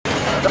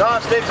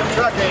Don Stigson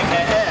Trucking,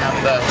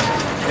 and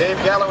Dave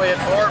Galloway at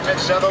 4, Mitch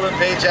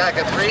Sutherland-Pajak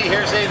at 3.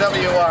 Here's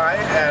AWI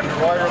and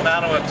Roy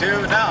Romanow at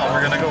 2. Now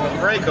we're going to go with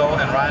Brayco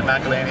and Ryan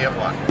McAleney at 1.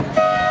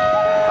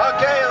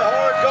 Okay, the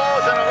horn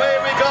goes and away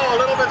we go. A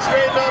little bit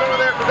straight out over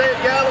there for Dave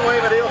Galloway,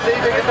 but he'll see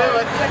if he can do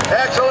it.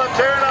 Excellent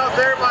turn out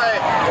there by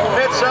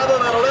Mitch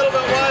Sutherland. A little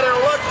bit wider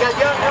look at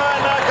young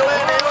Ryan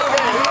McAleney.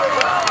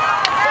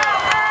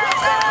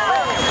 Okay,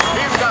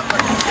 he's got the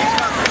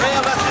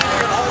rail. Let's see if he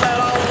can hold that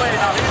all the way.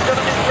 Now he's going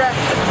to be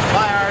threatened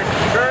by our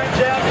current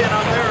champion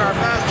out there, our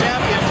past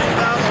champion,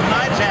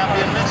 2009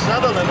 champion, Mitch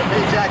Sutherland of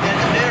Pajak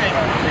Engineering,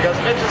 because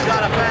Mitch has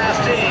got a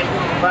fast team.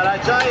 But I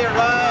tell you,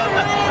 Ryan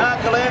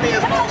McAleney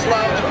is most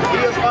loved. He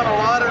has won a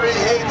lot of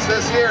hates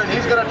this year, and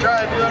he's going to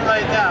try and do it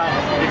right now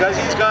because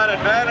he's got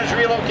advantage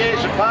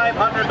relocation, $500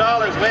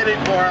 waiting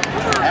for him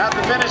at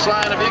the finish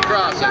line if he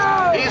crosses.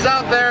 He's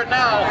out there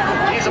now.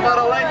 He's about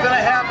a length and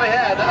a half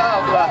ahead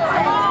of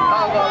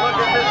look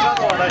at Mitch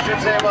Sutherland. I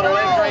should say about a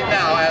length right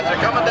now as they're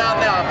coming down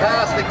now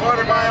past the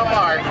quarter-mile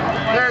mark.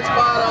 Third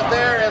spot out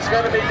there is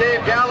going to be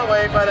Dave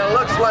Galloway, but it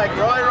looks like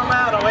Roy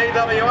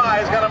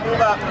Romanow-AWI is going to move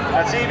up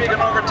and see if he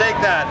can overtake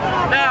that.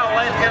 Now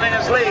lengthening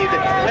his lead.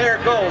 There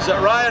goes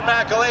Ryan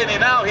McAleney.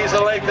 Now he's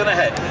a length and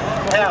ahead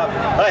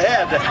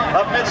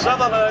of Mitch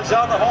Sutherland. Is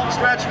on the home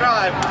stretch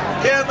drive.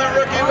 Can the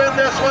rookie win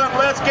this one?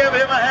 Let's give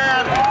him a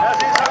hand as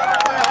he's on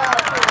his way home.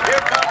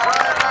 Here comes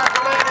Ryan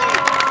McAleney.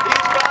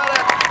 He's got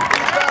it.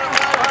 He's got a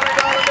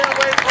 $500 bill.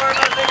 Wait for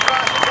him as he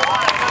crosses the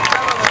line.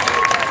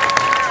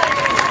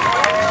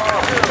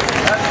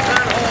 That's the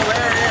third hole.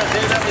 There he is.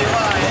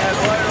 AWI and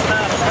Roy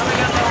Romanow coming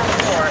in number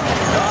 4.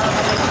 Don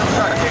Stigson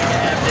Trucking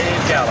and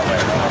Dave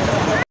Galloway.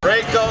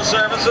 Brayco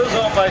Services,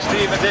 owned by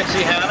Steve and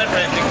Dixie Hannon,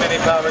 renting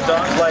many power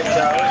dogs, light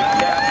towers, and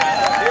gas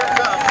panels. Here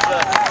comes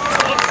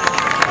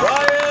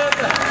Ryan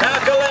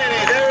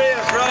McAleney. There he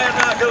is, Ryan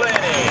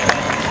McAleney.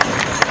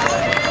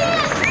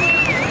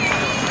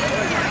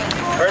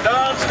 For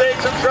Don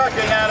Stigson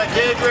Trucking out of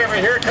Keg River,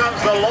 here comes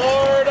the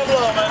Lord of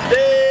Lomond,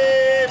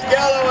 Dave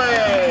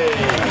Galloway.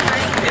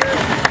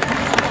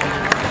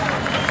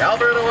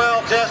 Alberta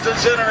Welltest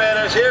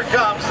Incinerators, here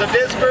comes the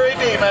Disbury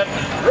Demon,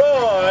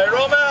 Roy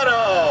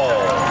Romanow.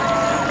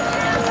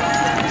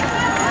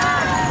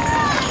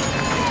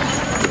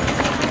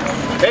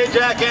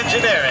 Pajak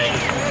Engineering.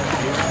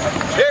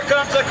 Here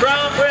comes the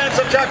Crown Prince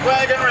of Chuck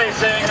Wagon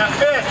Racing,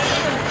 Mitch